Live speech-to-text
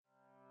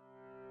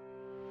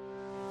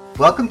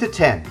Welcome to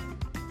 10,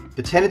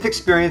 the Tenant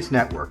Experience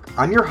Network.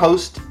 I'm your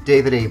host,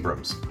 David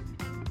Abrams.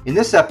 In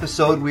this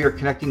episode, we are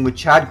connecting with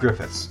Chad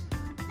Griffiths,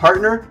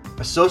 partner,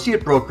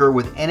 associate broker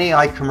with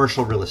NAI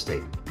Commercial Real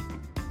Estate.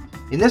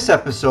 In this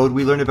episode,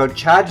 we learn about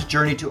Chad's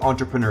journey to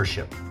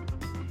entrepreneurship.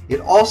 It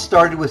all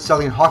started with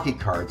selling hockey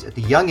cards at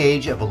the young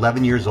age of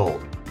 11 years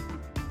old.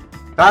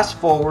 Fast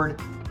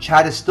forward,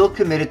 Chad is still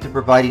committed to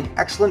providing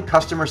excellent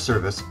customer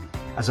service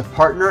as a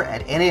partner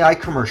at NAI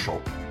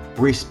Commercial,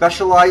 where he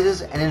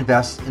specializes and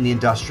invests in the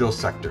industrial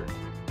sector.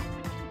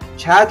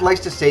 Chad likes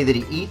to say that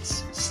he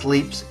eats,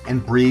 sleeps,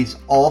 and breathes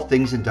all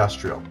things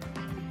industrial.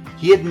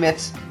 He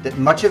admits that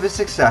much of his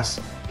success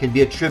can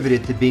be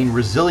attributed to being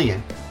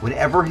resilient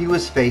whenever he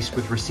was faced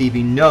with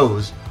receiving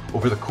no's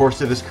over the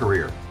course of his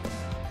career.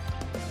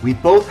 We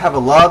both have a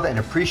love and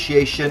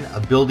appreciation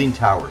of building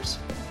towers,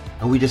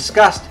 and we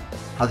discussed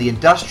how the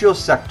industrial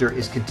sector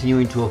is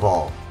continuing to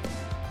evolve.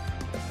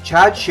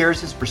 Chad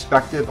shares his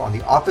perspective on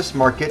the office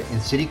market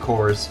in city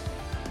cores,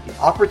 the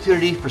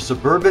opportunity for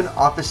suburban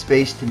office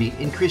space to meet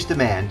increased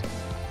demand,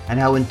 and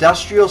how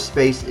industrial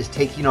space is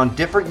taking on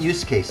different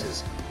use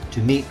cases to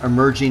meet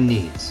emerging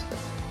needs.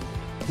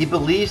 He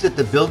believes that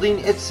the building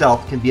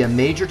itself can be a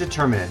major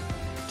determinant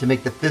to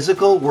make the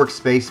physical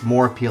workspace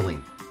more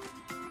appealing.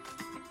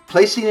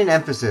 Placing an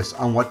emphasis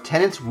on what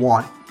tenants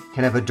want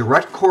can have a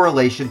direct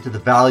correlation to the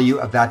value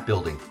of that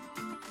building.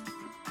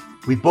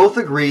 We both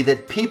agree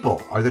that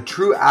people are the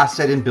true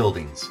asset in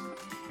buildings,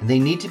 and they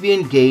need to be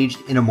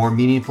engaged in a more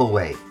meaningful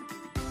way.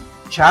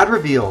 Chad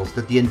reveals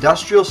that the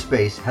industrial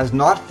space has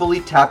not fully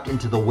tapped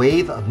into the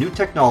wave of new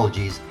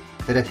technologies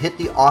that have hit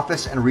the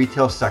office and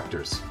retail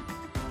sectors.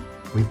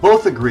 We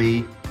both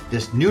agree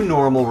this new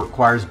normal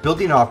requires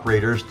building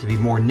operators to be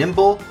more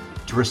nimble,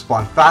 to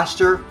respond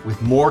faster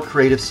with more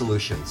creative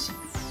solutions.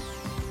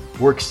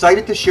 We're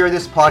excited to share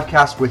this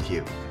podcast with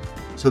you,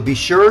 so be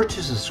sure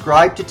to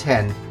subscribe to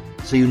 10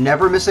 so you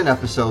never miss an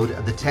episode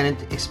of the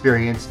Tenant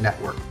Experience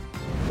Network.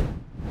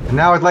 And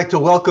now I'd like to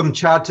welcome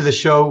Chad to the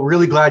show.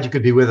 Really glad you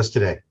could be with us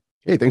today.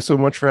 Hey, thanks so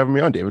much for having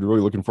me on, David.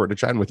 Really looking forward to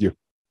chatting with you.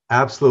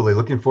 Absolutely.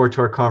 Looking forward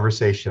to our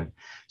conversation.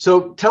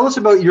 So tell us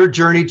about your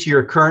journey to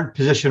your current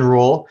position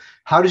role.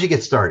 How did you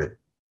get started?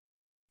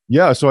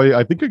 Yeah, so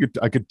I think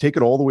I could take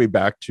it all the way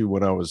back to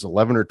when I was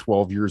 11 or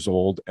 12 years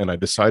old, and I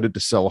decided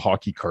to sell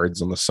hockey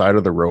cards on the side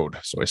of the road.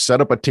 So I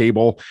set up a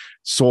table,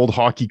 sold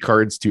hockey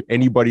cards to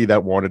anybody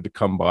that wanted to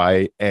come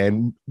by,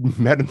 and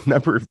met a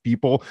number of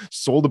people,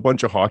 sold a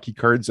bunch of hockey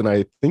cards, and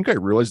I think I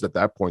realized at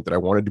that point that I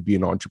wanted to be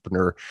an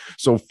entrepreneur.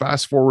 So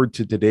fast forward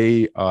to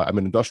today, I'm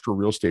an industrial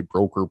real estate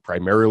broker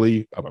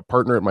primarily. I'm a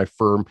partner at my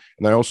firm,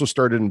 and I also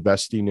started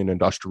investing in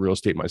industrial real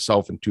estate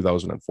myself in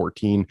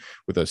 2014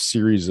 with a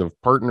series of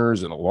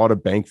partners and a lot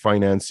of bank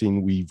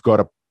financing. We've got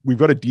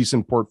a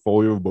decent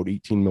portfolio of about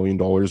 $18 million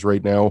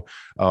right now,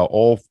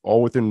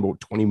 all within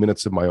about 20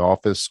 minutes of my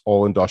office,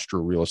 all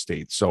industrial real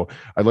estate. So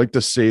I'd like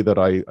to say that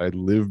I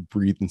live,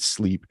 breathe, and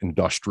sleep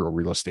industrial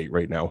real estate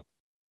right now.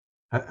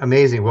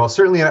 Amazing. Well,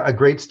 certainly a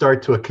great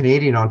start to a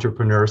Canadian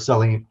entrepreneur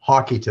selling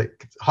hockey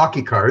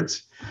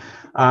cards.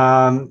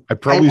 I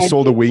probably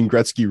sold a Wayne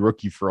Gretzky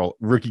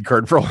rookie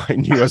card for all I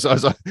knew. I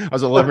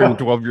was 11 and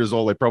 12 years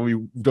old. I probably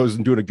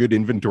wasn't doing a good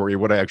inventory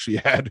of what I actually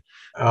had.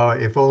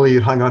 If only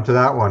you'd hung on to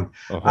that one.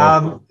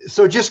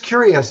 So just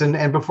curious,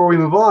 and before we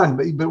move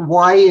on, but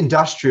why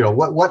industrial?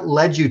 What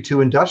led you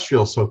to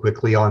industrial so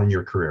quickly on in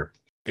your career?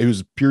 It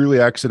was purely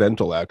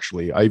accidental,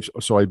 actually. I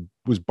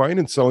was buying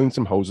and selling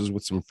some houses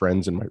with some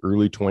friends in my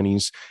early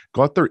 20s,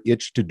 got their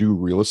itch to do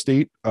real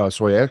estate.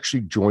 So I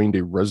actually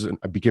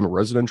I became a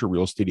residential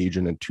real estate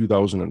agent in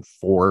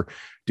 2004,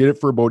 did it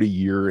for about a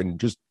year and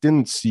just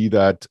didn't see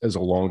that as a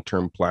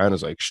long-term plan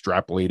as I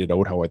extrapolated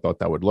out how I thought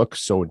that would look.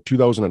 So in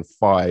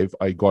 2005,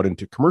 I got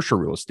into commercial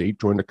real estate,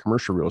 joined a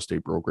commercial real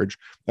estate brokerage,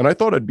 and I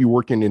thought I'd be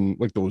working in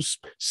like those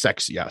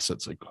sexy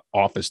assets like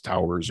office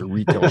towers or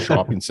retail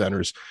shopping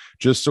centers.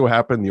 Just so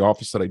happened the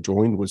office that I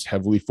joined was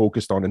heavily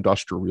focused on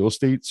industrial real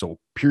estate. So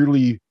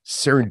purely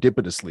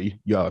serendipitously,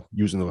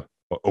 using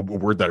a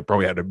word that I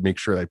probably had to make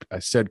sure that I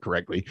said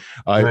correctly.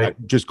 I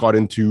just got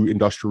into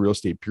industrial real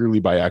estate purely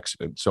by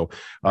accident. So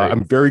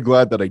I'm very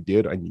glad that I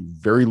did. I knew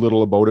very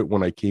little about it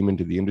when I came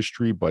into the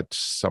industry, but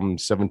some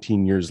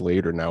 17 years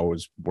later now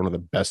is one of the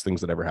best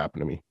things that ever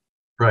happened to me.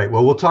 Right.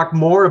 Well, we'll talk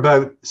more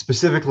about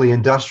specifically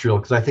industrial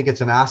because I think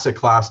it's an asset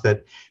class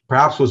that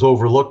perhaps was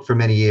overlooked for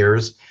many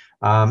years.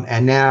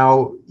 And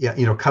now,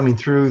 coming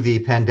through the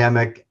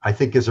pandemic, I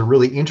think is a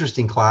really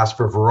interesting class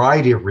for a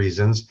variety of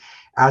reasons.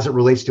 As it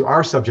relates to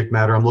our subject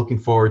matter, I'm looking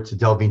forward to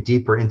delving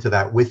deeper into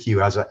that with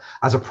you as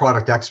a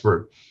product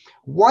expert.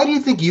 Why do you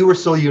think you were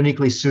so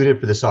uniquely suited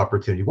for this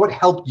opportunity? What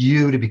helped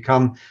you to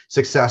become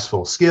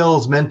successful?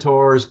 Skills,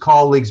 mentors,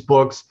 colleagues,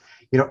 books?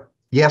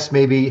 Yes,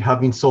 maybe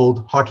having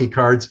sold hockey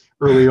cards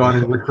early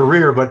on in your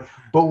career, but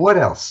what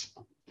else?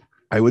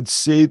 I would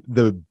say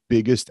the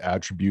biggest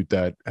attribute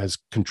that has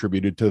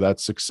contributed to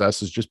that success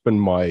has just been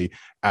my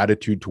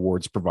attitude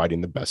towards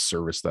providing the best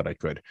service that I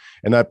could.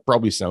 And that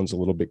probably sounds a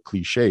little bit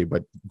cliche,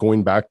 but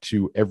going back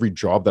to every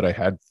job that I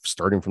had,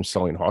 starting from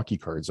selling hockey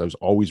cards, I was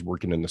always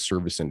working in the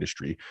service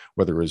industry,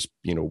 whether it was,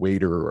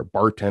 waiter or a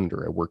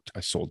bartender. I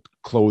sold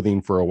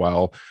clothing for a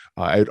while.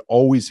 I had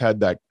always had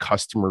that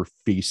customer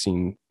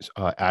facing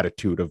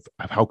attitude of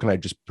how can I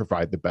just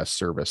provide the best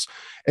service.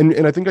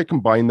 And I think I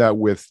combined that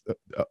with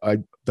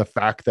the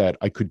fact that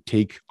I could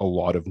take a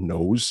lot of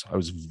no's. I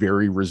was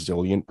very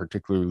resilient,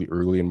 particularly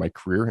early in my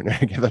career. And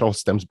again, that all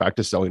stems back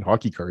to selling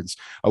hockey cards.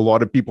 A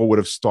lot of people would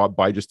have stopped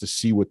by just to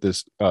see what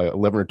this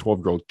 11 or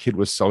 12-year-old kid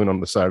was selling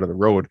on the side of the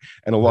road.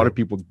 And a lot of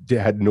people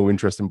had no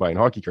interest in buying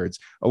hockey cards.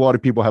 A lot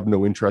of people have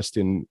no interest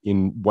in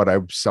what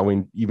I'm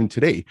selling even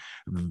today.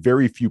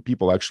 Very few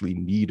people actually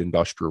need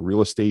industrial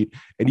real estate.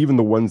 And even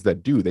the ones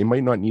that do, they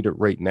might not need it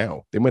right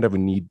now. They might have a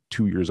need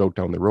 2 years out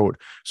down the road.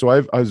 So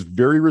I was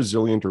very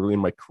resilient early in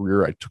my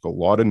career. I took a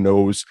lot of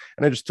no's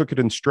and I just took it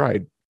in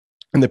stride.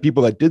 And the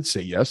people that did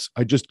say yes,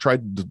 I just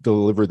tried to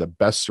deliver the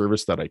best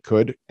service that I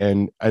could.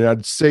 And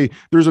I'd say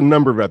there's a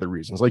number of other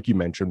reasons. Like you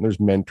mentioned, there's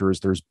mentors,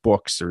 there's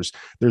books,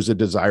 there's a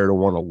desire to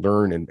want to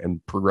learn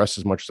and progress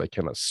as much as I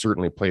can. I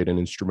certainly played an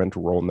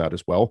instrumental role in that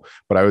as well.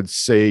 But I would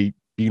say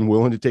being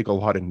willing to take a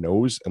lot of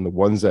no's, and the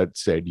ones that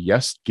said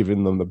yes,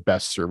 giving them the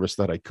best service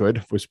that I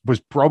could was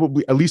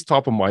probably at least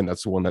top of mind.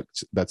 That's the one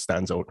that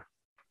stands out.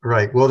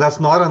 Right. Well,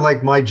 that's not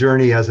unlike my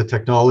journey as a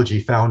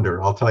technology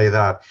founder, I'll tell you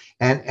that.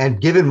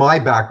 And given my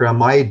background,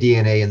 my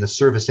DNA in the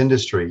service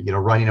industry,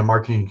 running a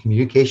marketing and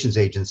communications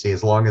agency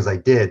as long as I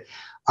did,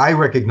 I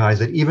recognize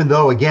that even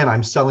though, again,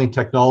 I'm selling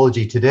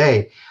technology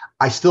today,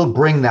 I still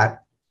bring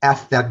that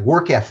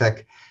work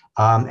ethic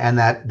and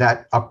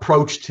that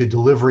approach to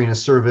delivering a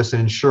service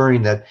and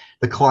ensuring that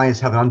the clients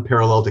have an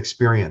unparalleled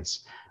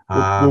experience.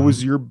 What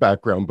was your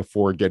background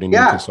before getting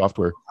into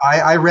software?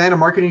 I ran a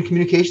marketing and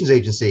communications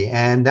agency,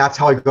 and that's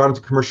how I got into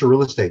commercial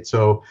real estate.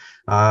 So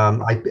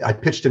I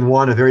pitched and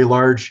won a very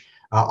large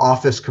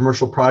office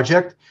commercial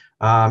project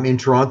in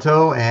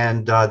Toronto,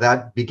 and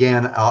that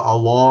began a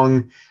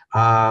long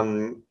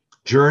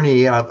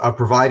journey of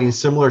providing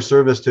similar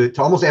service to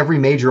almost every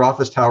major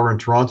office tower in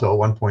Toronto at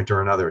one point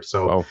or another.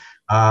 So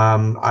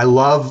I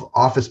love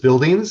office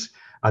buildings.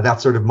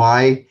 That's sort of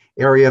my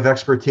area of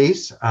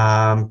expertise,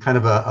 kind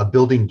of a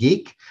building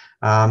geek,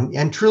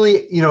 and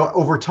truly,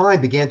 over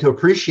time began to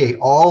appreciate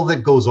all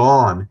that goes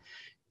on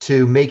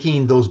to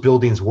making those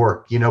buildings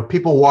work.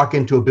 People walk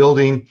into a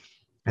building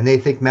and they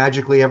think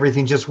magically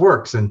everything just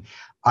works. And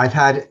I've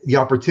had the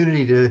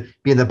opportunity to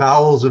be in the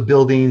bowels of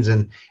buildings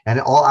and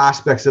all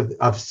aspects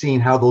of seeing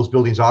how those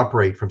buildings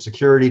operate, from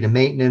security to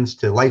maintenance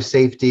to life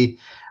safety.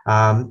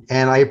 And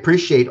I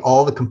appreciate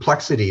all the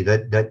complexity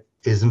that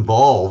is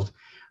involved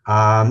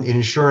in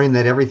ensuring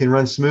that everything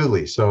runs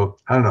smoothly. So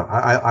I don't know,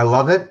 I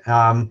love it.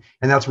 And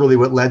that's really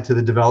what led to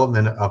the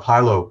development of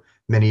Hilo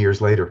many years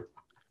later.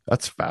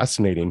 That's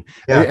fascinating.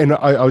 Yeah. And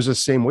I was the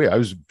same way. I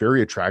was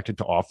very attracted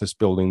to office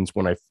buildings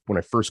when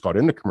I first got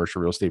into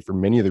commercial real estate for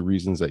many of the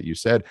reasons that you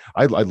said.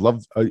 I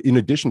love, in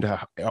addition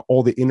to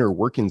all the inner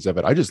workings of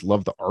it, I just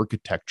love the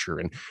architecture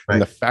and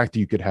the fact that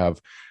you could have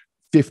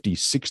 50,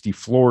 60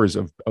 floors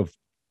of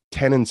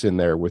tenants in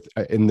there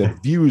and the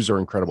views are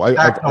incredible.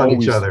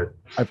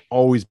 I've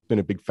always been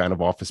a big fan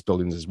of office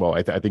buildings as well.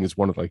 I think it's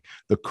one of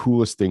the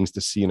coolest things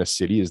to see in a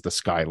city is the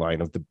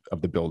skyline of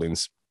the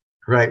buildings.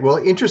 Right. Well,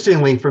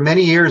 interestingly, for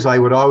many years, I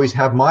would always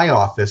have my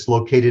office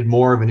located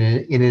more of in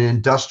an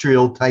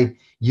industrial type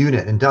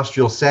unit,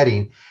 industrial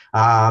setting,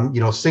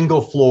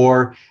 single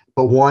floor,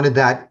 but wanted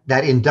that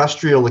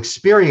industrial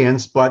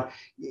experience, but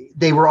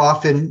they were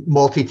often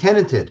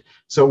multi-tenanted.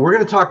 So we're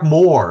going to talk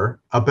more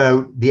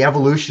about the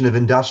evolution of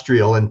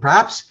industrial and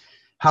perhaps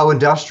how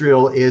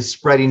industrial is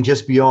spreading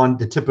just beyond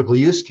the typical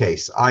use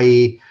case,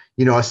 i.e.,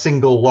 a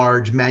single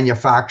large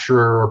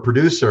manufacturer or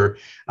producer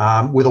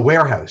with a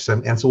warehouse.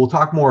 And so we'll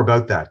talk more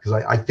about that, because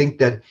I think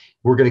that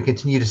we're going to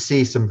continue to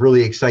see some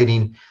really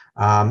exciting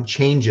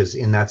changes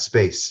in that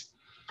space.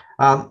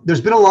 There's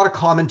been a lot of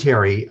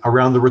commentary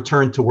around the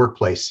return to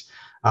workplace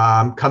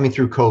coming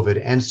through COVID,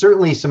 and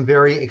certainly some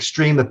very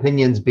extreme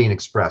opinions being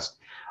expressed,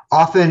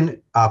 often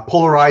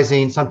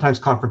polarizing, sometimes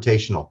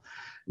confrontational.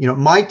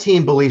 My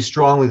team believes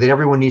strongly that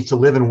everyone needs to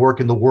live and work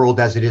in the world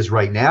as it is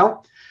right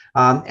now.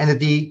 And that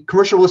the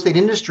commercial real estate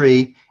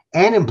industry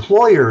and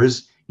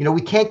employers,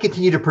 we can't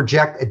continue to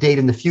project a date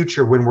in the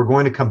future when we're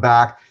going to come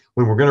back,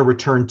 when we're going to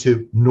return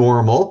to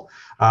normal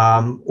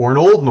or an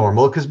old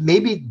normal, because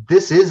maybe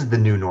this is the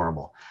new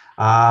normal.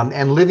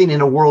 And living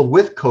in a world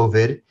with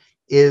COVID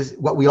is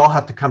what we all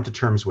have to come to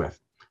terms with.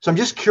 So I'm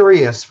just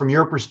curious, from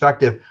your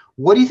perspective,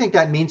 what do you think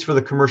that means for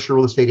the commercial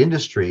real estate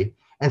industry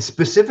and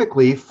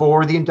specifically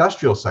for the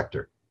industrial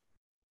sector?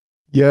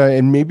 Yeah,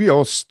 and maybe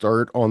I'll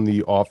start on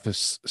the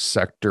office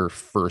sector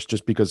first,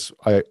 just because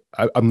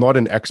I'm not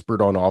an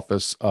expert on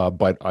office,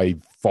 but I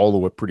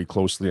follow it pretty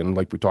closely. And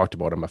like we talked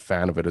about, I'm a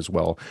fan of it as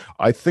well.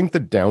 I think the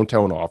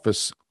downtown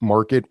office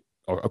market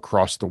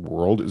across the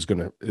world is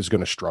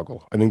gonna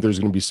struggle. I think there's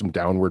going to be some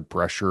downward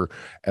pressure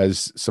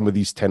as some of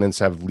these tenants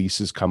have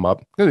leases come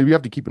up. You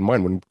have to keep in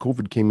mind, when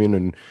COVID came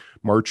in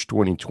March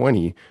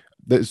 2020,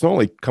 it's not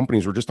like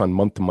companies were just on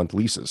month-to-month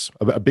leases.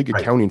 A big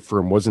Right. accounting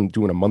firm wasn't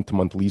doing a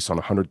month-to-month lease on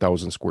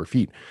 100,000 square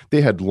feet.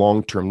 They had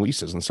long-term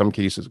leases. In some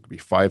cases, it could be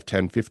 5,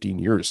 10, 15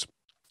 years.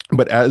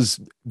 But as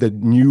the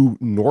new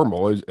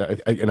normal,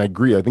 and I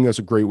agree, I think that's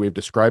a great way of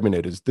describing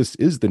it, is this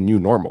is the new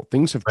normal.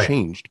 Things have Right.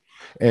 changed.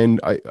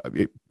 And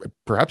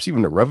perhaps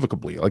even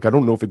irrevocably, like I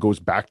don't know if it goes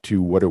back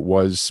to what it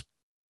was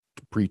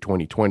pre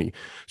 2020.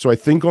 So I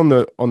think on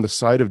the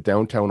side of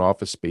downtown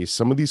office space,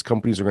 some of these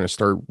companies are going to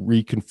start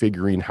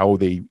reconfiguring how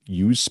they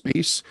use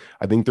space.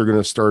 I think they're going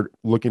to start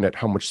looking at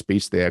how much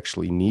space they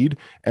actually need,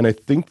 and I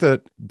think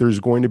that there's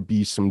going to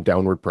be some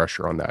downward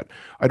pressure on that.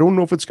 I don't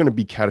know if it's going to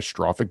be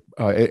catastrophic,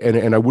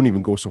 and I wouldn't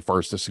even go so far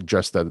as to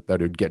suggest that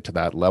it would get to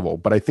that level.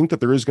 But I think that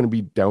there is going to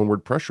be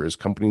downward pressure as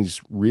companies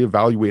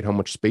reevaluate how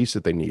much space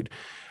that they need.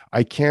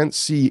 I can't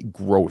see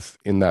growth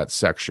in that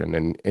section.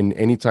 And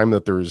anytime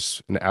that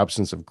there's an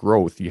absence of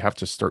growth, you have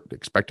to start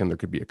expecting there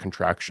could be a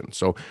contraction.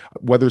 So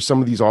whether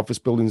some of these office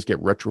buildings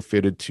get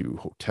retrofitted to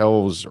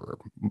hotels or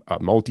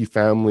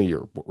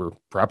multifamily, or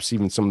perhaps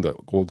even some of the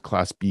old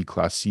Class B,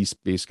 Class C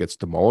space gets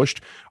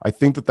demolished, I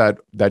think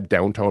that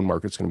downtown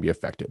market's going to be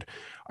affected.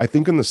 I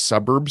think in the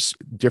suburbs,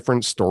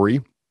 different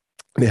story.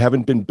 They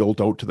haven't been built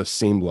out to the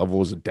same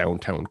level as a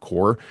downtown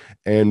core.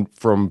 And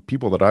from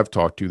people that I've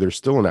talked to, there's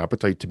still an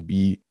appetite to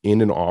be in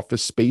an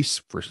office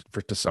space for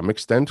to some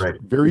extent. Right.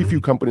 Very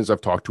few companies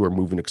I've talked to are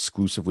moving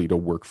exclusively to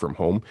work from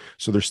home.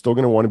 So they're still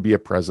going to want to be a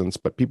presence,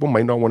 but people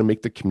might not want to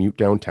make the commute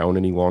downtown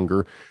any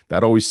longer.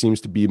 That always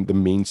seems to be the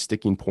main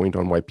sticking point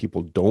on why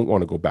people don't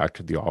want to go back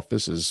to the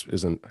office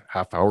is a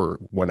half hour,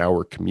 1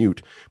 hour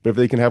commute. But if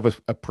they can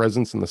have a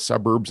presence in the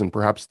suburbs and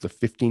perhaps the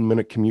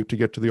 15-minute commute to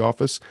get to the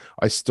office,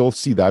 I still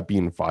see that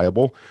being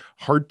viable.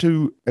 Hard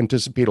to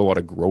anticipate a lot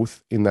of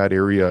growth in that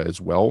area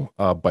as well.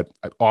 But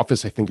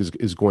office, I think,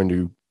 is going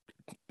to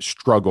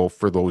struggle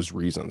for those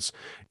reasons.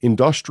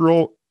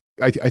 Industrial,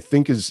 I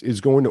think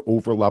is going to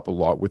overlap a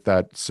lot with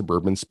that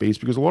suburban space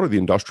because a lot of the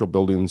industrial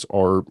buildings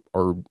are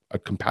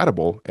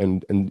compatible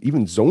and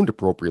even zoned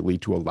appropriately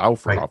to allow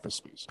for Right. office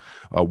space.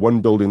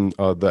 One building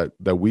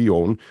that we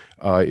own,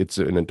 it's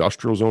an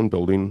industrial zone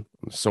building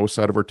on the south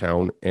side of our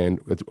town,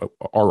 and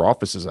our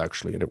office is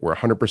actually in it. We're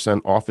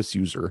 100% office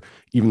user,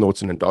 even though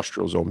it's an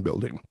industrial zone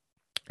building.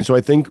 So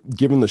I think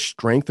given the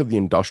strength of the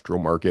industrial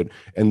market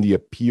and the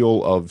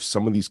appeal of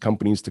some of these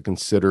companies to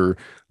consider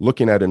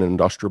looking at an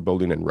industrial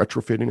building and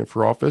retrofitting it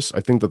for office,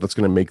 I think that's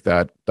going to make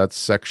that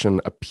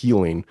section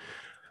appealing.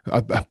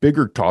 A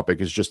bigger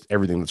topic is just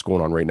everything that's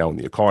going on right now in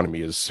the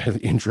economy is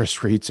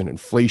interest rates and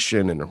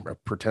inflation and a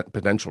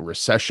potential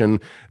recession,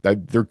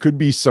 that there could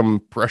be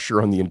some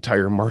pressure on the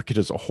entire market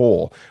as a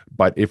whole.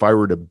 But if I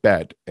were to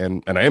bet,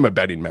 and I am a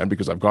betting man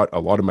because I've got a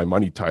lot of my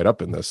money tied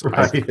up in this, I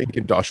Right. think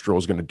industrial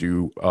is going to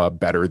do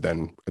better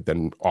than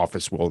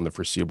office will in the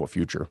foreseeable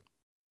future.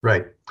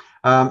 Right.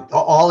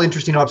 All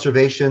interesting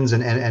observations,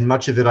 and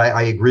much of it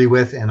I agree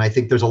with, and I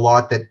think there's a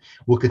lot that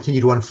will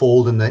continue to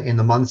unfold in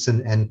the months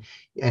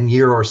and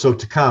year or so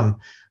to come.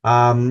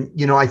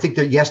 I think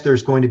that yes,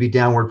 there's going to be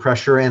downward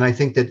pressure, and I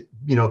think that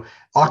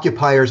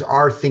occupiers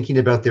are thinking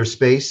about their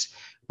space.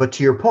 But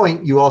to your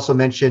point, you also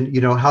mentioned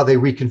how they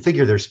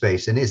reconfigure their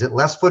space, and is it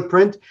less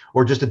footprint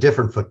or just a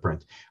different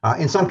footprint?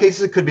 In some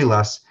cases, it could be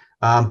less,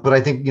 but I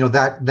think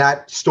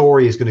that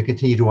story is going to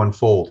continue to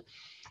unfold.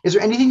 Is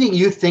there anything that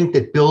you think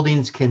that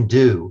buildings can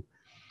do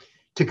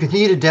to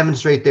continue to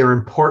demonstrate their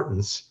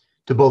importance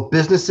to both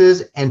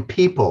businesses and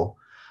people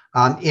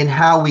in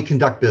how we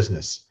conduct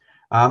business?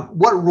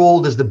 What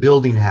role does the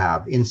building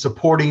have in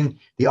supporting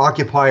the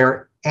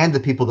occupier and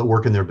the people that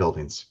work in their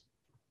buildings?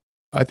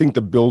 I think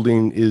the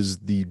building is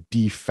the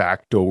de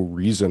facto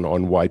reason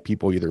on why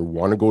people either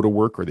want to go to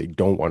work or they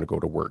don't want to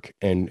go to work.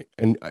 And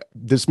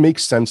this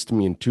makes sense to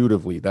me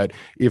intuitively that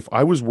if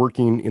I was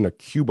working in a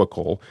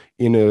cubicle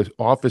in an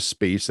office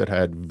space that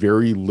had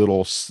very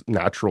little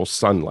natural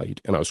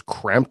sunlight and I was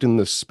cramped in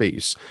this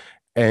space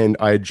and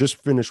I had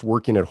just finished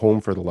working at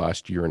home for the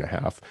last year and a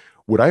half,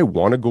 would I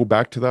want to go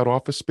back to that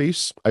office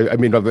space? I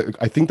mean,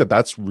 I think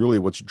that's really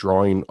what's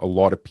drawing a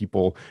lot of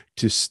people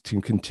to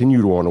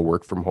continue to want to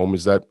work from home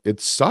is that it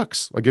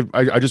sucks. Like if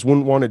I just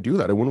wouldn't want to do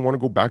that. I wouldn't want to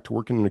go back to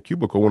working in a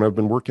cubicle when I've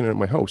been working at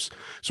my house.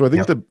 So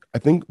I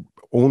think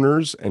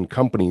owners and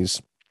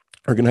companies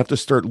are going to have to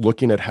start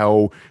looking at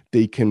how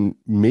they can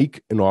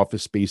make an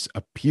office space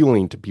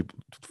appealing to people,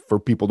 for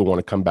people to want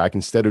to come back,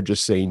 instead of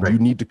just saying, Right. you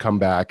need to come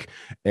back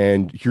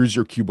and here's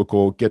your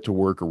cubicle, get to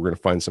work, or we're going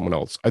to find someone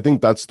else. I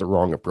think that's the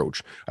wrong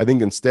approach. I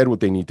think instead what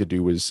they need to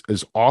do is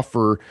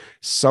offer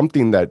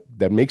something that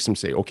makes them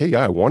say, okay,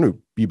 yeah, I want to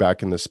be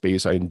back in this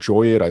space. I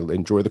enjoy it. I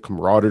enjoy the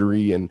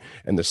camaraderie and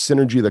the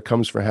synergy that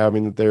comes from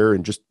having it there,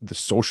 and just the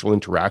social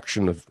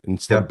interaction of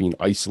instead of being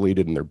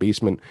isolated in their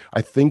basement.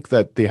 I think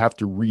that they have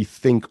to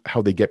rethink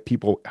how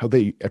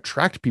they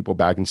attract people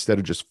back instead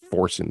of just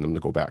forcing them to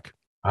go back.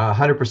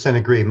 100%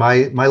 agree.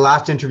 My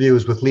last interview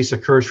was with Lisa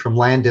Kirsch from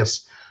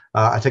Landis,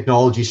 a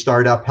technology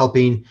startup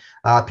helping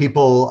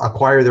people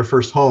acquire their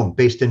first home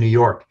based in New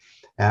York.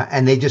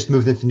 and they just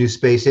moved into new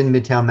space in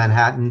Midtown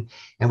Manhattan.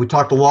 And we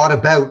talked a lot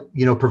about,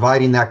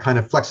 providing that kind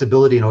of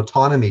flexibility and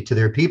autonomy to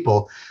their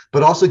people,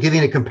 but also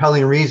giving a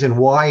compelling reason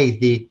why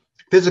the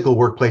physical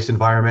workplace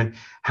environment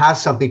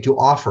has something to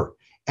offer,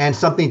 and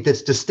something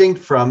that's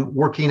distinct from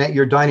working at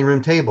your dining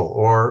room table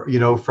or,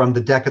 from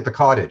the deck at the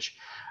cottage.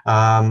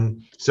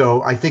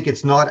 So I think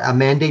it's not a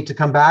mandate to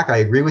come back. I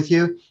agree with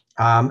you.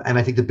 And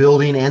I think the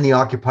building and the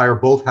occupier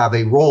both have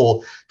a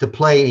role to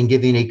play in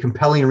giving a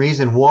compelling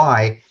reason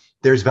why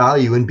there's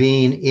value in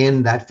being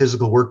in that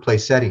physical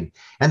workplace setting.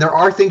 And there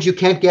are things you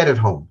can't get at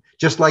home,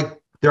 just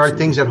like there are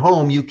things at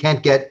home you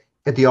can't get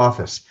at the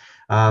office.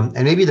 And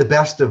maybe the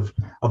best of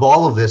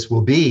all of this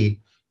will be,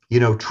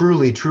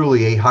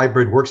 truly a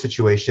hybrid work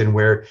situation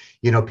where,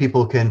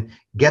 people can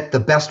get the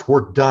best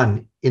work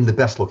done in the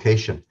best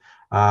location.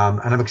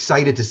 And I'm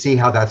excited to see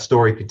how that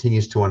story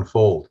continues to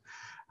unfold.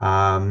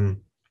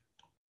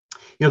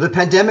 The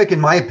pandemic,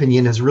 in my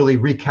opinion, has really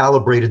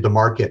recalibrated the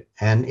market,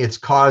 and it's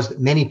caused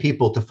many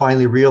people to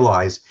finally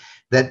realize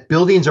that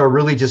buildings are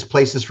really just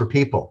places for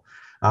people,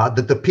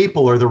 that the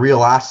people are the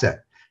real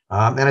asset.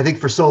 And I think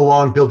for so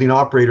long, building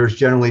operators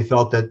generally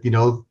felt that,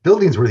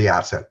 buildings were the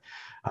asset.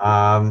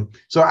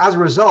 So as a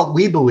result,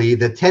 we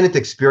believe that tenant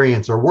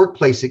experience or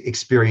workplace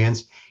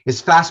experience is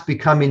fast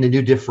becoming the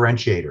new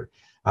differentiator.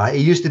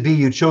 It used to be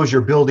you chose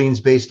your buildings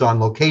based on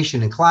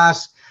location and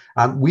class.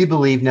 We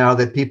believe now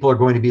that people are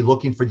going to be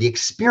looking for the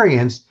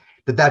experience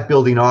that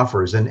building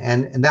offers.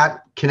 And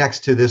that connects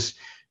to this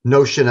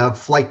notion of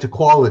flight to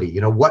quality.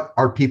 What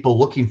are people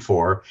looking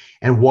for,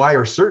 and why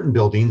are certain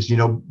buildings,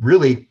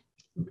 really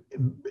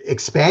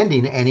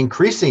expanding and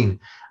increasing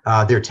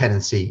their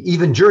tenancy,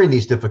 even during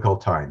these difficult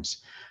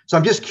times. So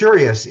I'm just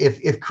curious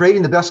if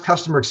creating the best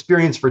customer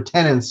experience for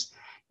tenants,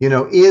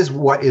 is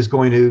what is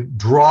going to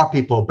draw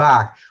people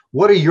back.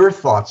 What are your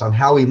thoughts on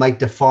how we might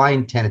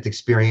define tenant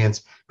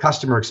experience,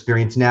 customer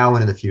experience now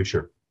and in the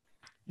future?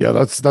 Yeah,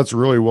 that's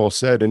really well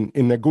said.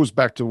 And that goes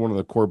back to one of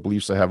the core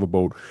beliefs I have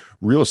about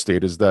real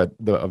estate, is that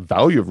the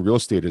value of real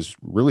estate is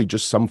really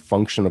just some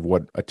function of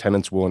what a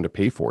tenant's willing to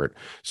pay for it.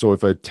 So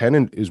if a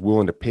tenant is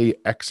willing to pay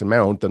X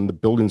amount, then the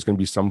building's going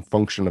to be some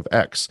function of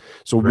X.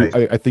 So right.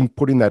 I think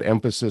putting that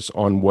emphasis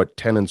on what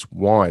tenants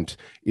want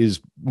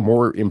is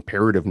more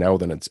imperative now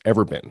than it's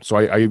ever been. So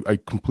I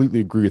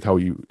completely agree with how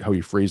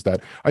you phrase that.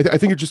 I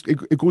think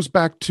it goes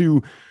back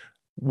to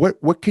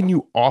what can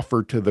you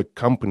offer to the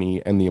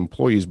company and the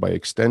employees by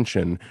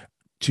extension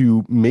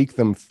to make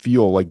them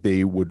feel like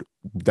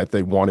that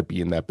they want to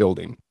be in that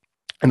building.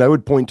 And I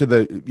would point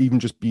to even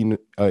just being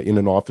in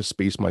an office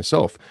space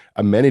myself,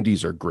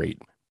 amenities are great.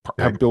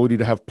 Ability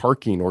to have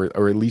parking or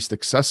at least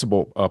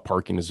accessible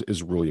parking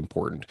is really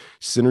important.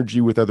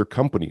 Synergy with other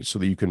companies so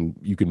that you can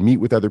meet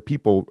with other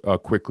people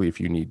quickly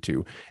if you need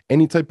to.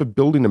 Any type of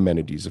building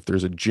amenities, if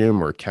there's a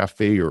gym or a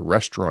cafe or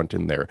restaurant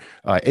in there,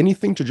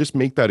 anything to just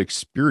make that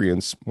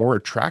experience more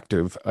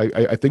attractive,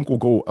 I think will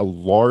go a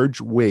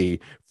large way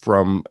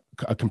from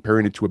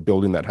comparing it to a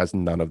building that has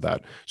none of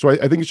that. So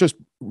I think it's just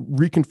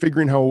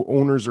reconfiguring how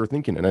owners are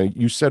thinking. And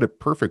you said it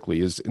perfectly,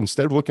 is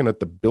instead of looking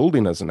at the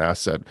building as an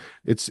asset,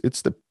 it's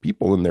the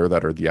people in there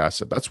that are the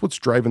asset. That's what's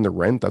driving the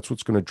rent. That's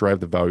what's going to drive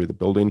the value of the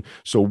building.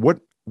 So what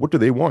do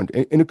they want?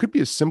 And it could be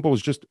as simple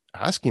as just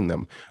asking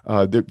them.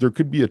 There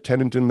could be a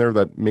tenant in there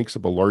that makes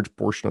up a large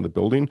portion of the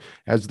building.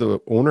 Has the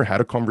owner had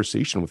a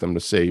conversation with them to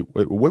say,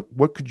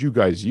 what could you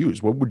guys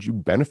use? What would you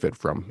benefit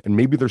from? And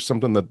maybe there's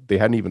something that they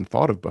hadn't even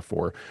thought of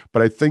before.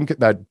 But I think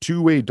that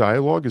two-way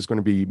dialogue is going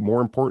to be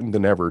more important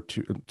than ever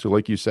to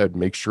like you said,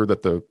 make sure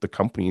that the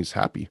company is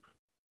happy.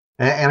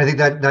 And I think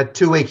that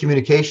two-way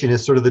communication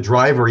is sort of the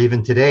driver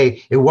even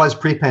today. It was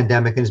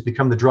pre-pandemic and has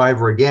become the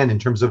driver again in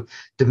terms of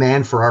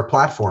demand for our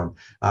platform.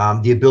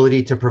 The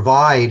ability to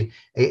provide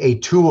a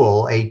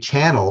tool, a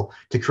channel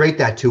to create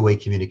that two-way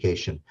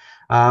communication.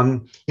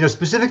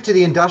 Specific to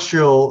the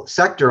industrial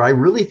sector, I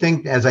really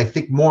think, as I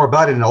think more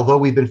about it, and although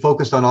we've been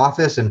focused on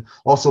office and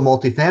also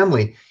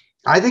multifamily,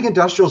 I think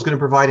industrial is going to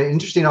provide an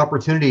interesting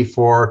opportunity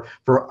for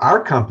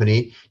our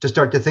company to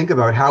start to think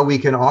about how we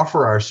can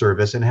offer our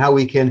service and how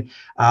we can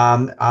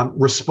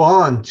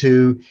respond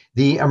to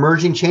the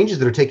emerging changes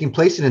that are taking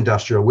place in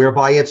industrial,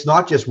 whereby it's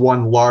not just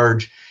one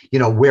large,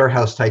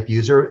 warehouse type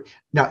user.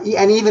 Now,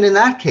 and even in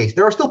that case,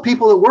 there are still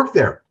people that work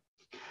there,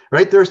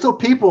 right? There are still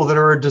people that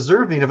are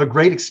deserving of a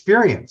great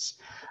experience.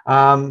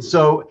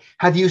 So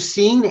have you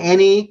seen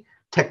any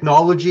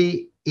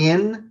technology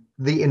in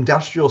the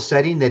industrial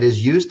setting that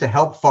is used to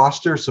help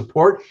foster,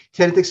 support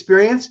tenant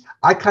experience?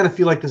 I kind of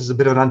feel like this is a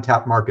bit of an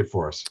untapped market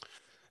for us.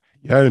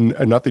 Yeah,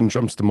 and nothing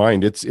jumps to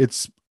mind.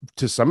 It's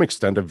to some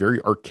extent a very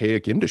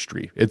archaic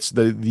industry. It's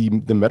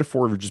the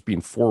metaphor of just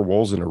being four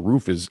walls and a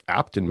roof is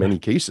apt in many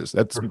cases.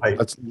 That's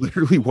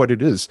literally what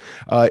it is.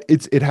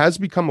 It has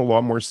become a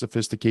lot more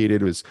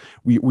sophisticated. As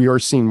we are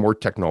seeing more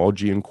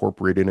technology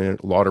incorporated in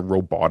it. A lot of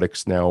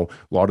robotics now.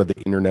 A lot of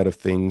the Internet of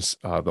Things.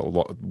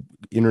 The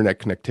internet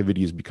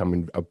connectivity is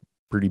becoming a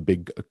pretty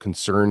big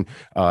concern.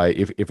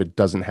 If it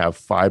doesn't have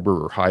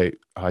fiber or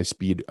high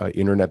speed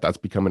internet, that's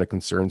becoming a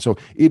concern. So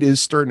it is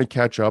starting to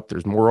catch up.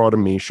 There's more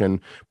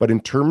automation, but in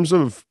terms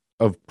of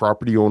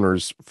property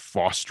owners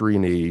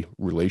fostering a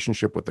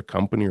relationship with the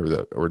company or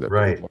the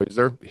Right. employees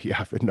there,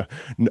 yeah,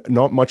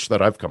 not much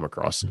that I've come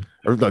across.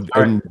 All right.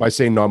 And by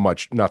saying not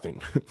much,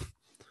 nothing.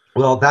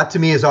 Well, that to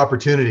me is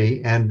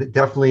opportunity, and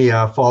definitely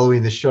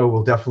following the show,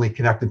 we'll definitely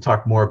connect and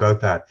talk more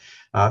about that.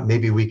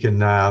 Maybe we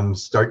can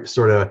start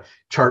sort of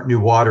chart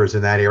new waters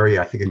in that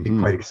area. I think it'd be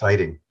quite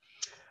exciting.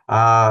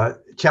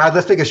 Chad,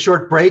 let's take a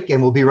short break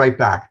and we'll be right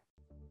back.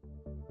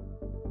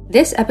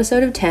 This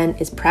episode of 10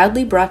 is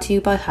proudly brought to you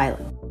by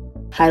Hilo.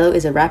 Hilo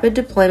is a rapid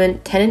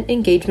deployment tenant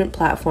engagement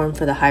platform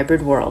for the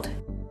hybrid world.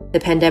 The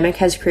pandemic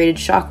has created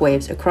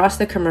shockwaves across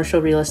the commercial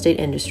real estate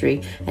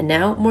industry, and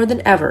now, more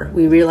than ever,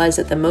 we realize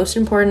that the most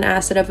important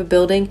asset of a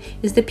building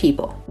is the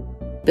people.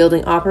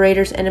 Building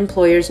operators and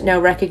employers now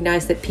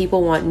recognize that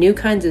people want new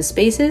kinds of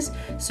spaces,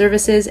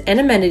 services, and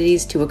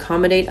amenities to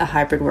accommodate a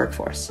hybrid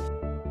workforce.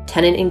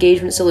 Tenant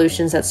engagement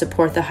solutions that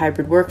support the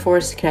hybrid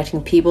workforce,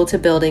 connecting people to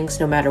buildings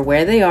no matter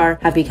where they are,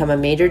 have become a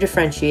major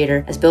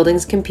differentiator as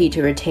buildings compete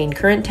to retain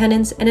current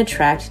tenants and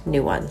attract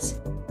new ones.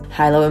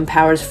 Hilo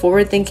empowers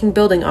forward-thinking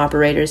building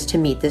operators to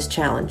meet this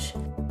challenge.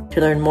 To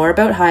learn more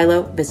about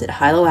Hilo, visit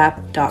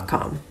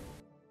hiloapp.com.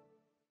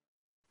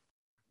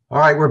 All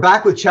right, we're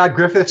back with Chad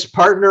Griffiths,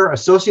 partner,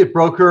 associate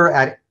broker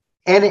at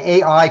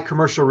NAI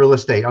Commercial Real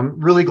Estate. I'm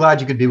really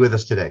glad you could be with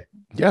us today.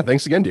 Yeah,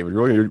 thanks again, David.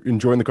 Really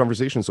enjoying the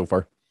conversation so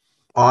far.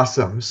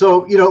 Awesome.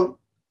 So,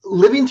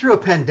 living through a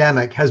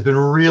pandemic has been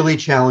really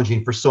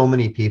challenging for so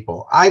many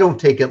people. I don't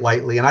take it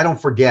lightly, and I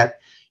don't forget,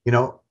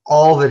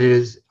 all that it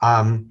is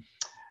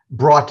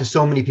brought to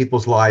so many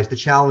people's lives, the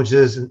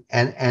challenges and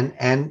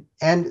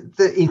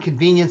the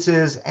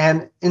inconveniences,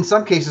 and in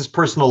some cases,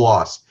 personal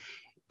loss.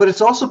 But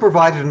it's also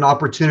provided an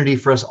opportunity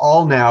for us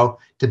all now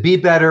to be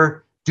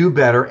better, do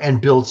better, and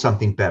build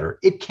something better.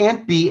 It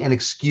can't be an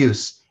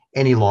excuse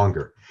any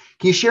longer.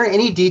 Can you share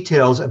any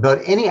details about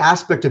any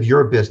aspect of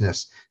your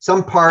business,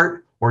 some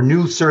part or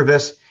new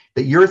service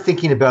that you're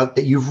thinking about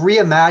that you've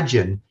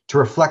reimagined to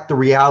reflect the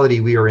reality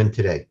we are in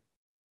today?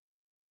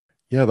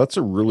 Yeah, that's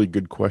a really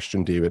good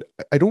question, David.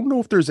 I don't know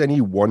if there's any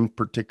one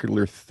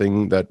particular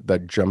thing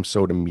that jumps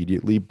out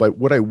immediately, but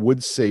what I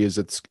would say is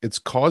it's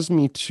caused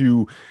me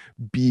to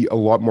be a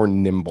lot more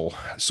nimble,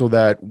 so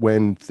that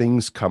when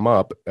things come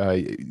up,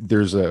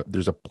 there's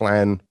a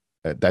plan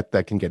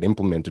that can get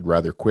implemented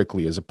rather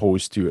quickly, as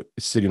opposed to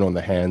sitting on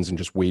the hands and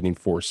just waiting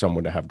for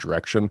someone to have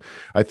direction.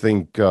 I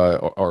think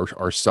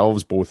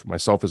ourselves, both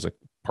myself as a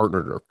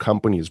partner at our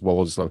company as well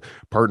as the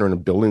partner in the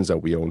buildings that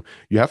we own,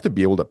 you have to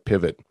be able to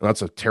pivot. And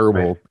that's a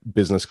terrible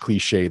business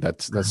cliche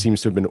that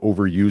seems to have been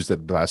overused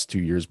at the last 2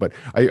 years. But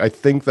I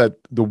think that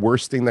the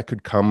worst thing that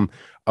could come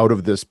out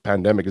of this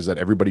pandemic is that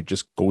everybody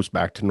just goes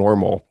back to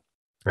normal.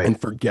 Right.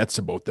 And forgets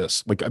about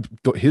this. Like,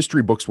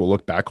 history books will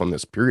look back on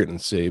this period and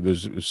say it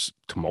was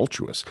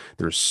tumultuous.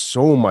 There's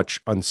so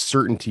much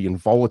uncertainty and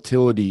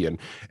volatility and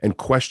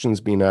questions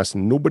being asked,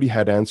 and nobody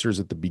had answers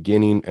at the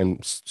beginning.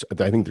 And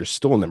I think there's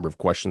still a number of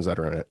questions that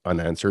are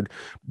unanswered.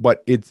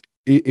 But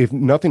if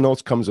nothing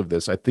else comes of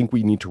this, I think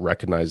we need to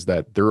recognize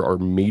that there are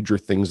major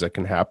things that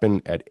can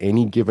happen at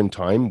any given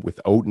time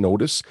without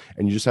notice,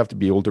 and you just have to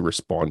be able to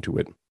respond to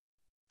it.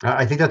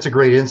 I think that's a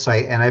great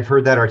insight, and I've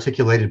heard that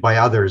articulated by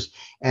others.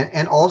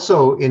 And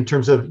also in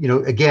terms of,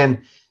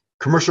 again,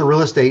 commercial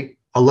real estate,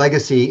 a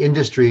legacy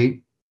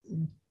industry,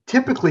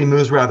 typically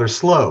moves rather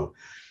slow.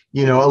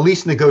 A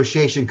lease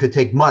negotiation could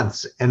take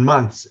months and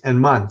months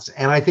and months.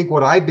 And I think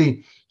what I've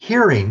been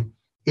hearing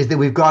is that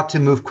we've got to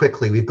move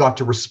quickly. We've got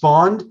to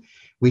respond.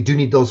 We do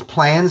need those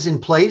plans in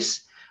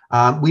place.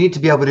 We need to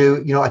be able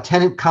to, a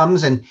tenant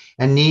comes and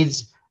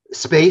needs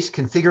space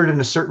configured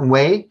in a certain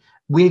way.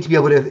 We need to be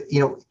able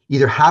to,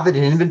 either have it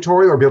in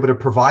inventory or be able to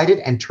provide it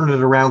and turn it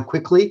around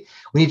quickly.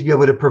 We need to be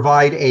able to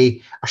provide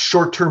a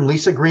short-term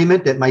lease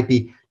agreement that might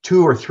be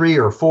 2 or 3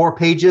 or 4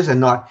 pages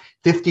and not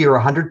 50 or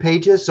 100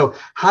 pages. So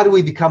how do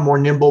we become more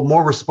nimble,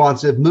 more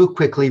responsive, move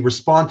quickly,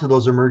 respond to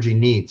those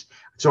emerging needs?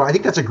 So I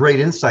think that's a great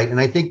insight.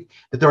 And I think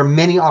that there are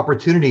many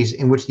opportunities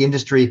in which the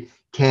industry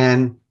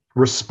can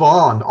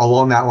respond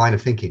along that line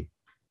of thinking.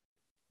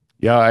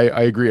 Yeah,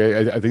 I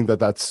agree. I think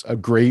that's a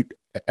great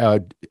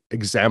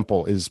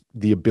example, is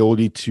the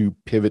ability to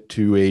pivot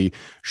to a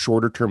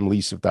shorter term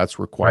lease if that's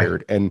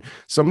required. Right. And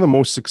some of the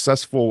most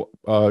successful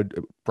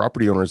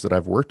property owners that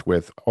I've worked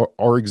with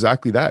are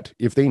exactly that.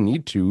 If they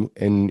need to,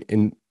 and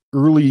in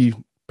early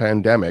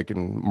pandemic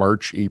in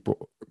March,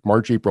 April,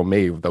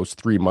 May, of those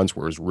 3 months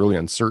where it was really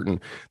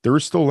uncertain, there were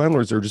still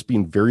landlords that are just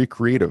being very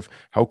creative.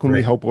 How can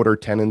we help out our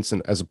tenants?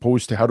 And as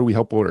opposed to how do we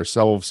help out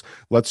ourselves?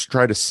 Let's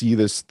try to see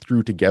this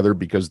through together,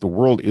 because the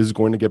world is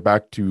going to get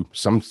back to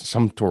some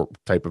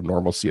type of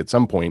normalcy at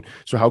some point.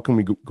 So how can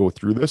we go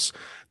through this?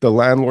 The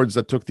landlords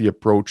that took the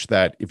approach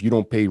that if you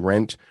don't pay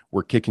rent,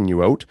 we're kicking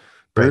you out,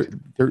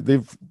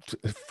 they've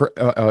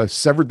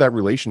severed that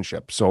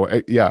relationship. So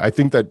I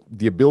think that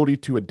the ability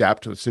to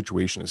adapt to the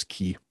situation is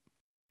key.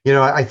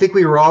 I think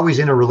we were always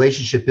in a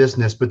relationship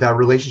business, but that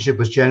relationship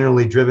was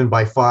generally driven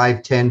by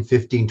 5, 10,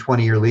 15,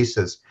 20-year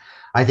leases.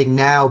 I think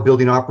now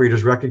building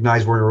operators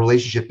recognize we're in a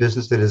relationship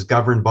business that is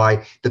governed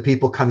by the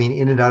people coming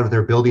in and out of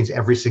their buildings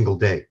every single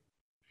day.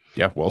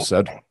 Yeah, well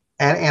said.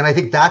 And I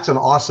think that's an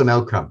awesome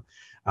outcome,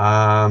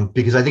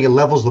 because I think it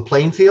levels the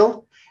playing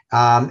field,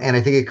 and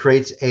I think it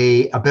creates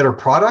a better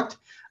product.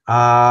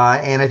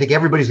 And I think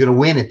everybody's going to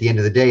win at the end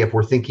of the day if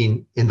we're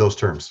thinking in those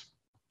terms.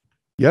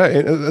 Yeah,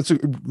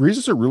 and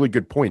raises a really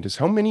good point, is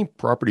how many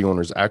property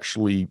owners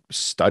actually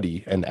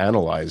study and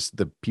analyze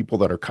the people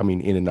that are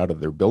coming in and out of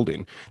their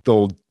building.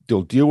 They'll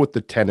deal with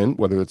the tenant,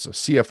 whether it's a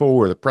CFO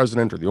or the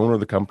president or the owner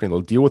of the company.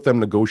 They'll deal with them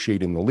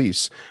negotiating the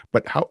lease.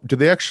 But how do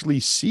they actually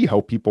see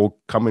how people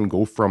come and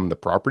go from the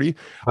property?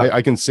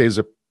 I can say, as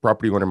a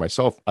property owner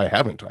myself, I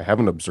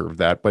haven't observed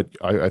that, but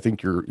I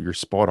think you're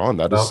spot on.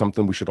 That is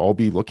something we should all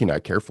be looking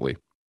at carefully.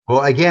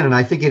 Well, again, and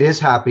I think it is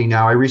happening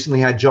now. I recently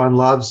had John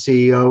Love,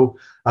 CEO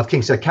of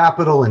KingSett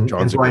Capital, and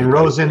Brian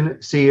Rosen,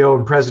 CEO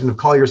and president of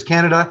Colliers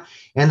Canada.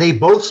 And they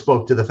both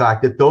spoke to the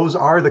fact that those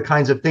are the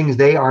kinds of things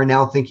they are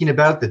now thinking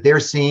about, that they're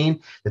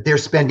seeing, that they're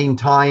spending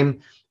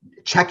time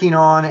checking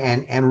on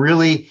and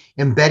really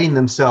embedding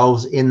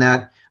themselves in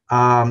that,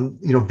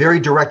 very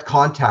direct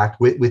contact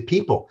with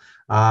people.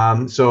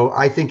 So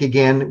I think,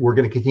 again, we're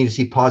going to continue to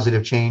see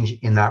positive change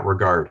in that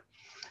regard.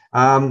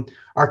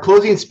 Our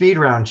closing speed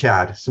round,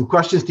 Chad, some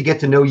questions to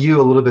get to know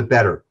you a little bit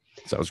better.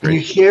 Sounds great. Can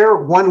you share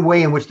one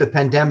way in which the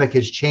pandemic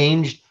has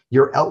changed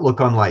your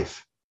outlook on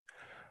life?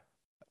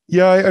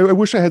 Yeah, I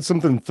wish I had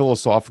something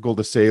philosophical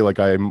to say, like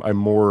I'm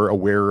more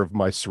aware of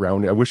my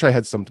surrounding. I wish I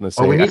had something to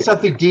say. Oh, we need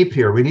something deep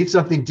here. We need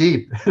something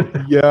deep.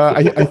 Yeah,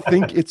 I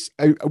think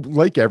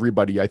like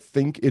everybody, I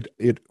think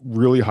it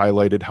really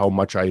highlighted how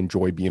much I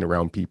enjoy being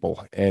around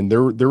people. And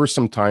there were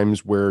some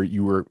times where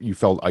you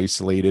felt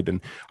isolated, and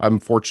I'm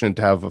fortunate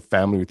to have a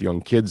family with young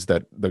kids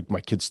that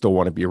my kids still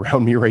want to be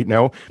around me right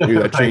now. Maybe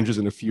that changes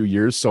in a few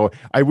years. So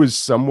I was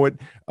somewhat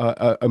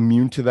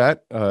immune to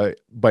that,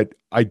 but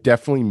I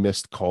definitely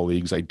missed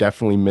colleagues. I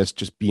definitely missed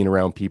just being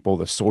around people,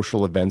 the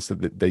social events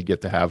that they get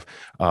to have.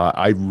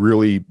 I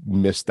really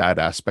missed that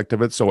aspect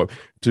of it. So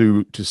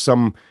to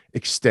some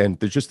extent,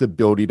 there's just the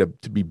ability to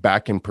be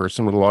back in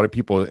person with a lot of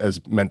people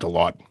has meant a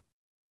lot.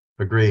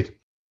 Agreed.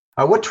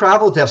 What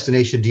travel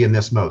destination do you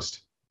miss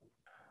most?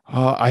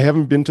 I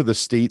haven't been to the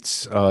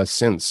States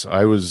since.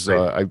 I was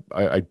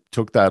I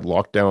took that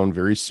lockdown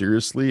very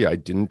seriously. I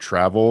didn't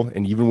travel,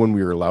 and even when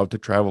we were allowed to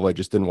travel, I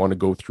just didn't want to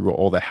go through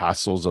all the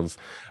hassles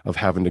of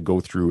having to go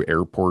through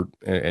airport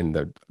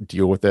and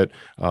deal with it.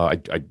 I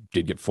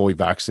did get fully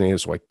vaccinated,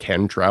 so I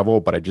can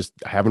travel, but I just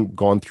haven't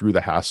gone through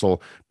the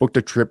hassle. Booked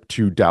a trip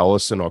to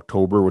Dallas in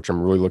October, which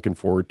I'm really looking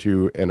forward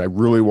to, and I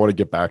really want to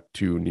get back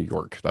to New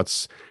York.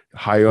 That's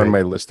high on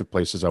my list of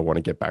places I want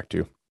to get back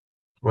to.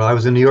 Well, I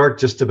was in New York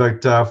just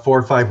about 4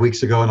 or 5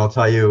 weeks ago, and I'll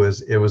tell you,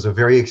 it was a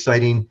very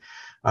exciting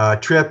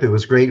trip. It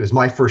was great. It was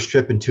my first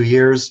trip in 2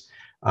 years,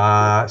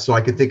 so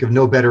I could think of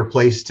no better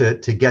place to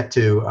get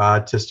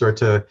to start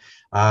to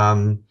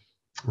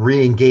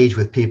re-engage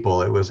with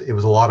people. It was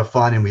a lot of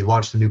fun, and we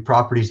launched some new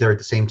properties there at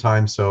the same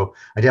time. So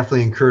I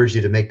definitely encourage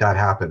you to make that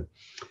happen.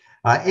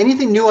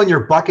 Anything new on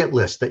your bucket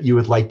list that you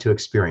would like to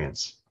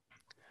experience?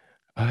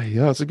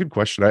 Yeah, that's a good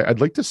question.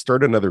 I'd like to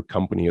start another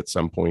company at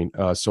some point.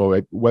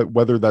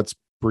 Whether that's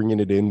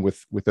bringing it in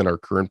within our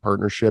current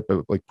partnership,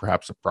 like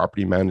perhaps a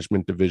property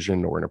management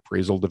division or an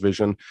appraisal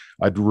division,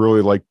 I'd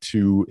really like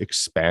to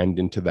expand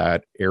into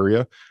that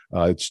area.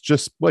 It's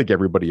just like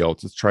everybody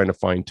else, it's trying to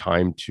find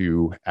time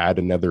to add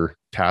another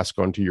task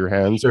onto your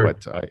hands. Sure.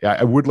 But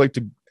I would like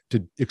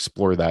to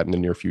explore that in the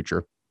near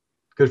future.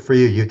 Good for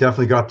you. You've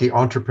definitely got the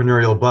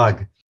entrepreneurial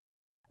bug.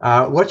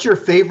 What's your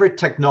favorite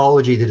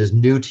technology that is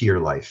new to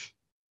your life?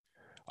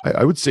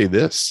 I would say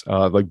this,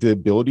 like the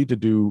ability to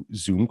do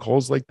Zoom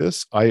calls like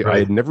this. I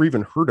had never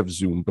even heard of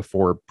Zoom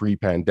before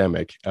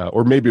pre-pandemic,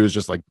 or maybe it was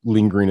just like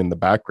lingering in the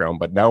background,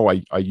 but now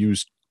I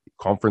use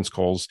conference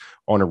calls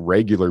on a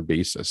regular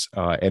basis.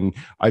 And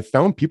I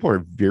found people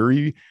are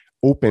very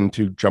open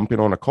to jumping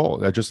on a call,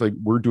 just like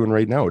we're doing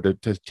right now, to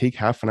take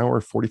half an hour,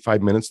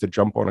 45 minutes to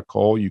jump on a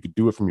call. You could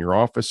do it from your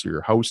office or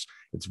your house.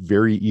 It's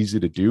very easy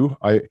to do.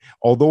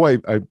 Although I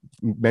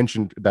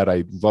mentioned that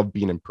I love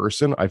being in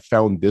person, I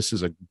found this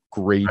is a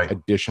great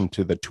addition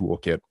to the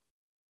toolkit.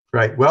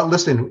 Right. Well,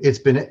 listen, it's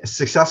been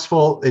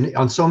successful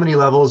on so many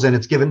levels, and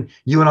it's given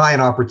you and I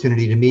an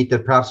opportunity to meet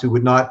that perhaps we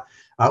would not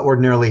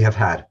ordinarily have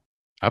had.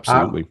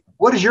 Absolutely.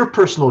 What is your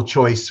personal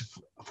choice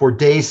for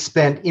days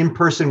spent in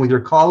person with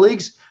your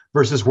colleagues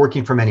versus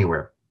working from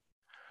anywhere?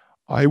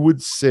 I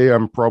would say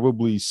I'm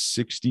probably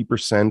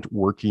 60%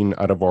 working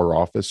out of our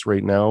office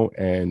right now,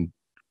 and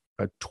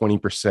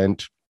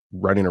 20%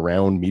 running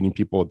around meeting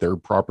people at their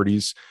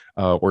properties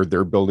or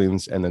their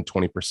buildings, and then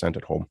 20%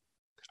 at home.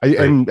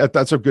 And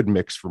that's a good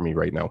mix for me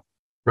right now.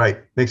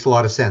 Right. Makes a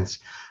lot of sense.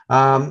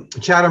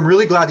 Chad, I'm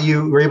really glad that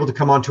you were able to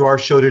come on to our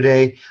show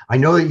today. I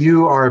know that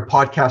you are a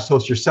podcast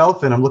host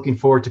yourself, and I'm looking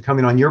forward to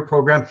coming on your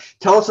program.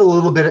 Tell us a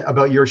little bit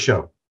about your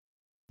show.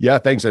 Yeah,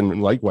 thanks.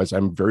 And likewise,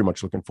 I'm very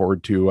much looking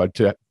forward to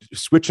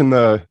switching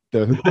the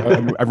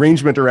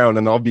arrangement around,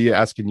 and I'll be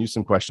asking you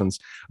some questions.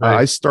 Right.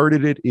 I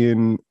started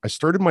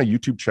my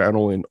YouTube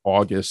channel in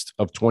August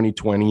of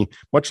 2020.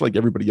 Much like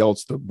everybody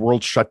else, the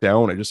world shut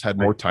down. I just had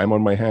more time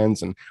on my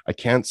hands, and I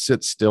can't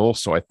sit still.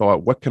 So I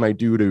thought, what can I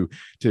do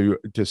to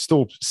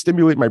still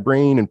stimulate my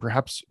brain and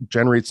perhaps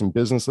generate some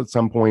business at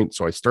some point?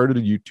 So I started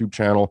a YouTube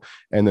channel,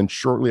 and then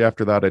shortly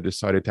after that, I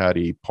decided to add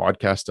a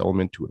podcast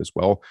element to it as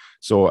well.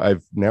 So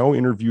I've now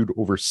interviewed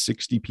over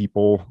 60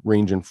 people,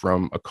 ranging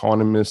from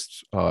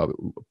economists,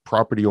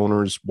 property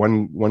owners.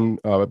 One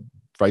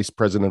vice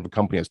president of a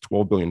company has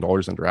 $12 billion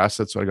under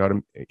assets, so I got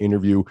him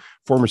interview.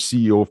 Former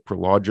CEO of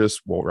Prologis,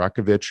 Walt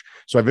Rakovich.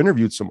 So I've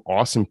interviewed some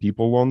awesome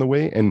people along the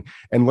way, and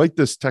like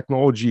this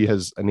technology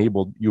has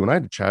enabled you and I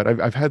to chat.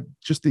 I've had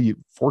just the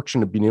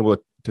fortune of being able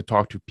to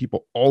talk to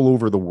people all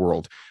over the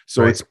world.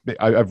 So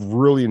I've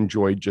really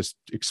enjoyed just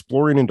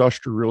exploring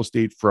industrial real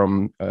estate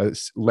from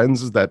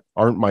lenses that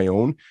aren't my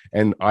own,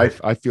 and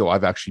I feel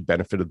I've actually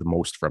benefited the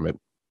most from it.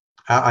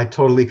 I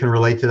totally can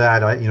relate to that.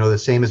 The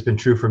same has been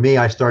true for me.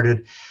 I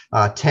started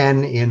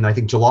 10 in, I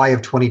think, July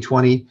of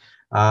 2020.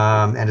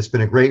 And it's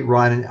been a great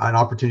run, an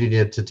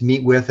opportunity to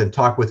meet with and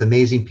talk with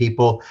amazing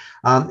people,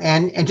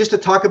 and just to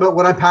talk about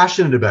what I'm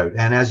passionate about.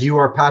 And as you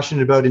are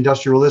passionate about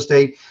industrial real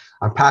estate,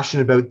 I'm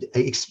passionate about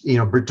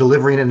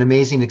delivering an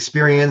amazing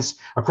experience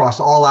across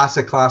all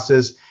asset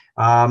classes.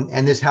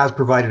 And this has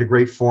provided a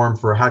great forum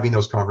for having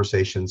those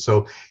conversations.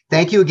 So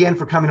thank you again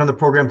for coming on the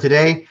program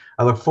today.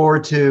 I look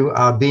forward to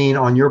being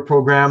on your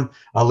program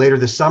later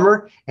this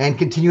summer and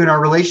continuing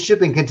our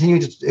relationship and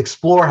continuing to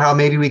explore how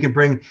maybe we can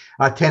bring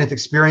tenant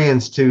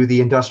experience to the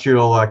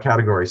industrial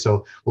category.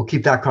 So we'll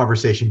keep that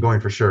conversation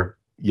going for sure.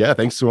 Yeah,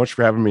 thanks so much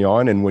for having me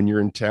on. And when you're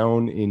in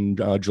town in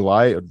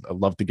July, I'd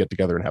love to get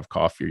together and have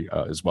coffee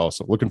as well.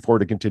 So looking forward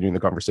to continuing the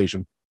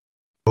conversation.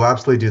 We'll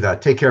absolutely do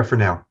that. Take care for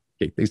now.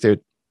 Okay, thanks,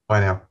 David.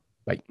 Bye now.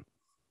 Bye.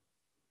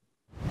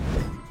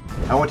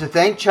 I want to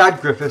thank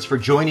Chad Griffiths for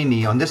joining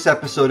me on this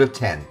episode of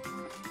 10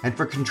 and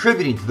for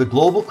contributing to the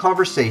global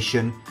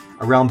conversation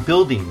around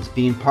buildings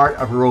being part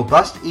of a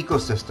robust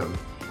ecosystem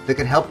that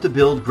can help to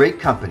build great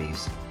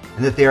companies,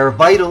 and that they are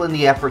vital in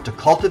the effort to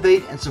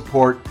cultivate and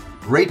support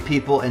great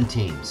people and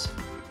teams.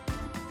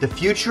 The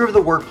future of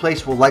the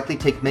workplace will likely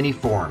take many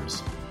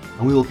forms,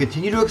 and we will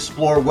continue to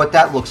explore what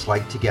that looks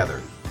like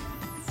together.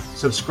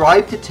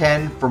 Subscribe to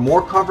 10 for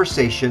more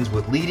conversations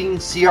with leading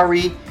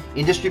CRE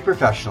industry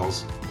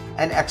professionals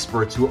and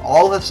experts who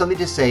all have something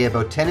to say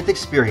about tenant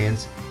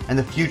experience and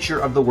the future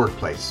of the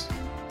workplace.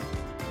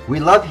 We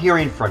love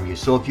hearing from you,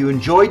 so if you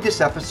enjoyed this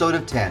episode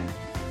of 10,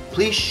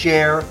 please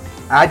share,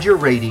 add your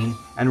rating,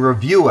 and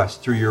review us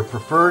through your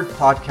preferred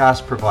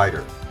podcast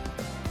provider.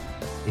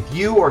 If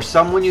you or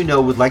someone you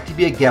know would like to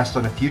be a guest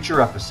on a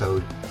future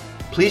episode,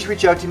 please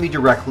reach out to me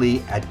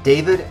directly at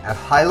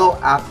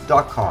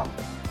david@hiloapp.com.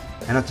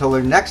 And until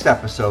our next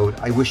episode,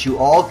 I wish you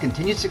all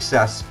continued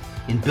success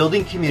in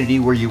building community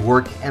where you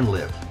work and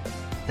live.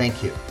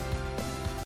 Thank you.